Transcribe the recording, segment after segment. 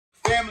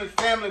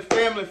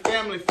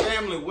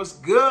family. What's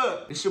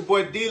good? It's your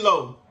boy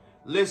D-Lo.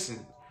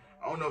 Listen,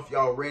 I don't know if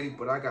y'all ready,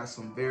 but I got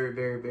some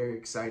very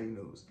exciting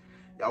news.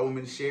 Y'all want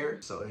me to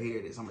share? So here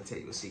it is. I'm gonna tell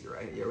you a secret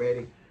right here. You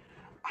ready?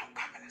 I'm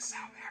coming to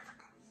South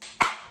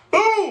Africa.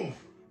 Boom!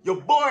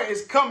 Your boy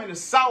is coming to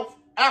South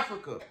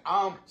Africa.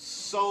 I'm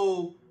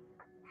so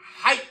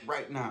hyped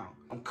right now.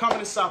 I'm coming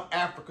to South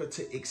Africa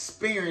to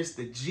experience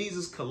the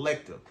Jesus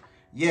Collective.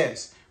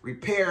 Yes,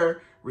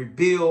 repair,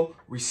 rebuild,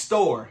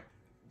 restore.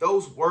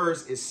 Those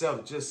words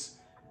itself, just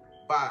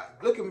by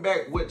looking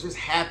back what just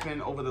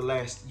happened over the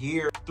last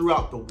year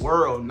throughout the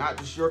world, not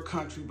just your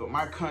country, but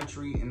my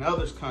country and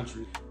others'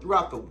 countries,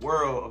 throughout the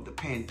world of the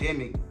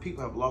pandemic,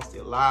 people have lost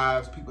their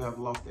lives, people have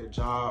lost their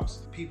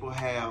jobs, people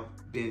have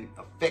been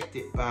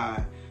affected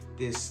by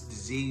this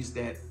disease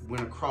that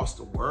went across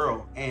the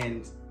world.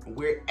 And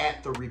we're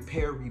at the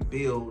repair,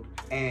 rebuild.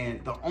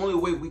 And the only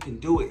way we can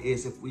do it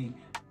is if we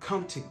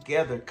come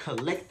together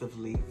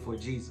collectively for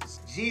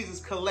Jesus. Jesus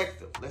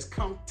Collective. Let's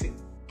come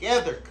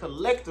together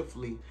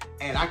collectively.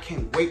 And I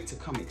can't wait to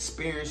come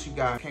experience you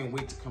guys. I can't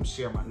wait to come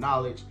share my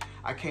knowledge.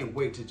 I can't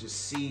wait to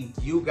just see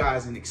you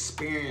guys and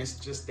experience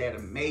just that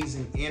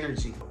amazing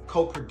energy.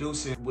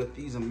 Co-producing with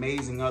these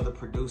amazing other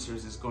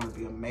producers is going to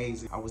be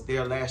amazing. I was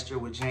there last year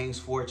with James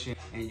Fortune,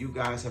 and you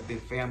guys have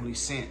been family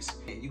since.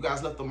 And you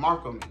guys left a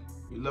mark on me.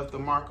 You left a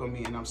mark on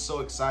me, and I'm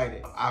so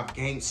excited. I've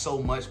gained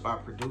so much by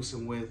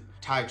producing with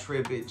Ty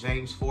Tribbett,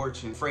 James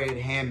Fortune, Fred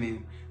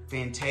Hammond,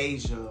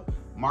 Fantasia,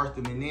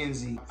 Martha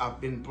Menenzi.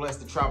 I've been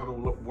blessed to travel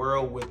the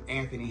world with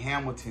Anthony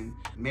Hamilton,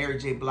 Mary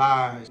J.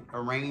 Blige,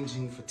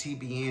 arranging for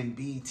TBN,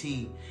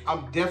 BET.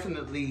 I'm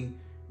definitely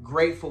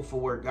grateful for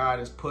where God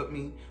has put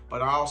me,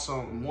 but I also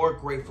am more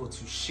grateful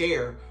to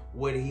share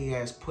what He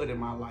has put in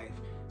my life,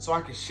 so I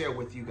can share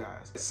with you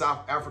guys.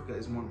 South Africa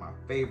is one of my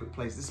favorite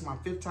places. This is my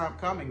 5th time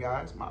coming,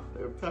 guys. My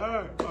 5th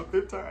time.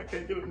 I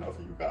can't get enough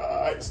of you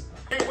guys.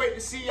 Can't wait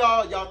to see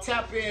y'all. Y'all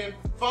tap in.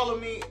 Follow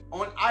me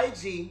on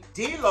IG,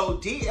 D-Lo,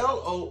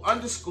 D-L-O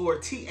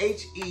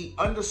 _THE_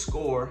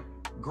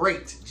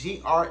 great,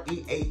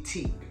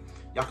 G-R-E-A-T.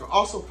 Y'all can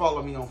also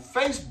follow me on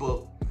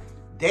Facebook,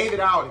 David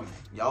Outing.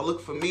 Y'all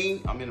look for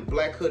me. I'm in a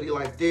black hoodie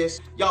like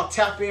this. Y'all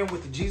tap in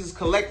with the Jesus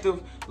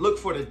Collective. Look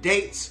for the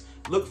dates.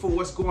 Look for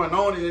what's going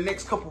on in the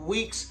next couple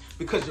weeks,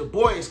 because your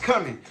boy is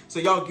coming. So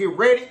y'all get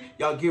ready.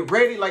 Y'all get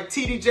ready like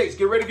TD Jakes.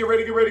 Get ready,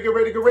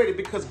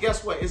 because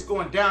guess what? It's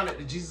going down at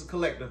the Jesus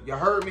Collective. You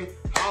heard me?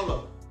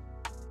 Holla.